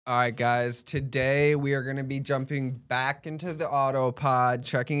All right, guys, today we are going to be jumping back into the Autopod,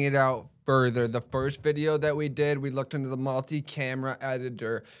 checking it out further. The first video that we did, we looked into the multi-camera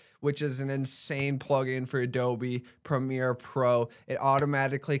editor, which is an insane plugin for Adobe Premiere Pro. It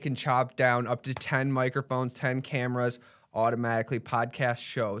automatically can chop down up to 10 microphones, 10 cameras, automatically podcast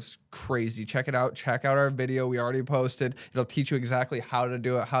shows. Crazy. Check it out. Check out our video we already posted. It'll teach you exactly how to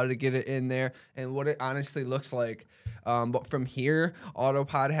do it, how to get it in there, and what it honestly looks like. But from here,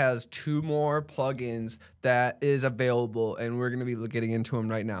 Autopod has 2 more plugins that is available, and we're going to be getting into them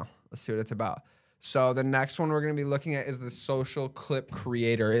right now. Let's see what it's about. So the next one we're going to be looking at is the social clip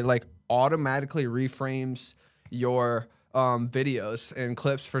creator. It like automatically reframes your videos and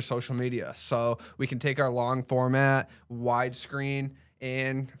clips for social media. So we can take our long format, widescreen,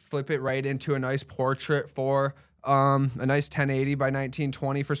 and flip it right into a nice portrait for a nice 1080 by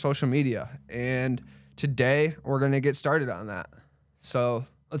 1920 for social media. And today, we're going to get started on that. So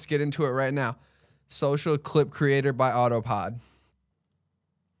let's get into it right now. Social Clip Creator by Autopod.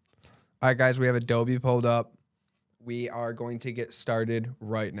 All right, guys, we have Adobe pulled up. We are going to get started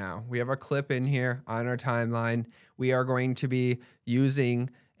right now. We have our clip in here on our timeline. We are going to be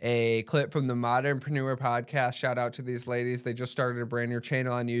using a clip from the Modernpreneur podcast. Shout out to these ladies. They just started a brand new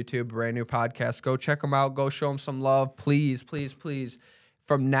channel on YouTube, brand new podcast. Go check them out. Go show them some love. Please, please, please.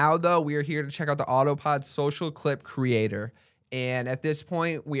 From now, though, we are here to check out the Autopod Social Clip Creator. And at this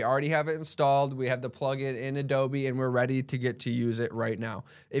point, we already have it installed. We have the plugin in Adobe, and we're ready to get to use it right now.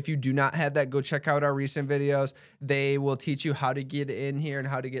 If you do not have that, go check out our recent videos. They will teach you how to get in here and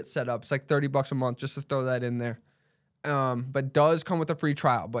how to get set up. It's like $30 a month just to throw that in there. But does come with a free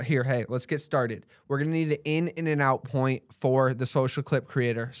trial. But here, hey, let's get started. We're going to need an in and an out point for the Social Clip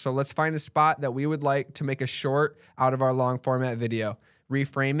Creator. So let's find a spot that we would like to make a short out of our long format video.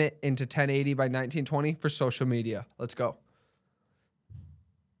 Reframe it into 1080 by 1920 for social media. Let's go.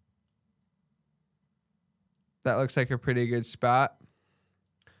 That looks like a pretty good spot.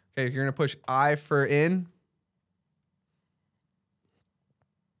 Okay, you're going to push I for in.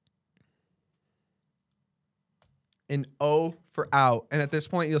 And O for out. And at this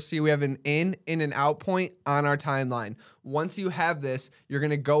point, you'll see we have an in and an out point on our timeline. Once you have this, you're going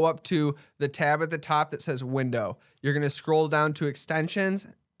to go up to the tab at the top that says window. You're going to scroll down to extensions.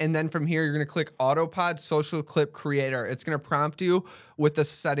 And then from here, you're going to click Autopod Social Clip Creator. It's going to prompt you with the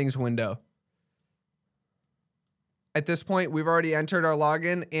settings window. At this point, we've already entered our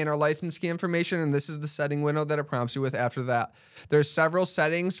login and our license key information, and this is the setting window that it prompts you with after that. There's several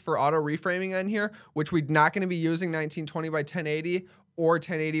settings for auto reframing on here, which we're not going to be using 1920 by 1080 or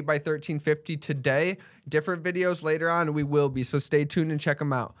 1080 by 1350 today. Different videos later on we will be, so stay tuned and check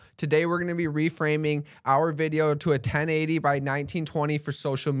them out. Today we're going to be reframing our video to a 1080 by 1920 for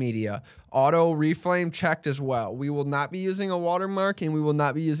social media. Auto reframe checked as well. We will not be using a watermark and we will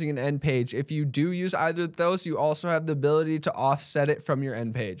not be using an end page. If you do use either of those, you also have the ability to offset it from your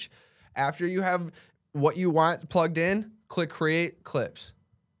end page. After you have what you want plugged in, click Create Clips.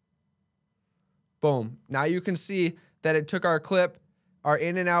 Boom. Now you can see that it took our clip, our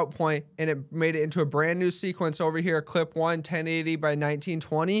in and out point, and it made it into a brand new sequence over here, clip 1, 1080 by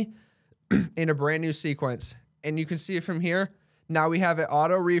 1920, in a brand new sequence. And you can see it from here. Now we have it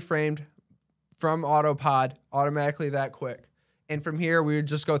auto reframed from Autopod automatically that quick. And from here, we would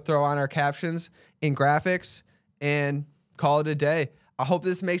just go throw on our captions in graphics and call it a day. I hope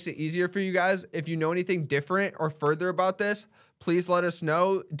this makes it easier for you guys. If you know anything different or further about this, please let us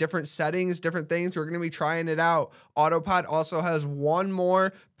know. Different settings, different things. We're going to be trying it out. Autopod also has one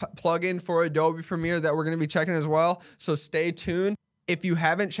more plugin for Adobe Premiere that we're going to be checking as well. So stay tuned. If you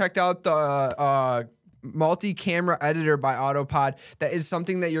haven't checked out the multi-camera editor by Autopod, that is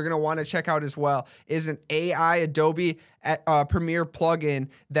something that you're going to want to check out as well. It is an AI Adobe Premiere plugin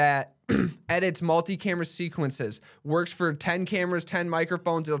that edits multi-camera sequences. Works for 10 cameras, 10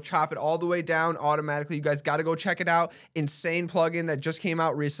 microphones. It'll chop it all the way down automatically. You guys got to go check it out. Insane plugin that just came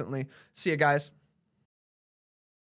out recently. See you guys.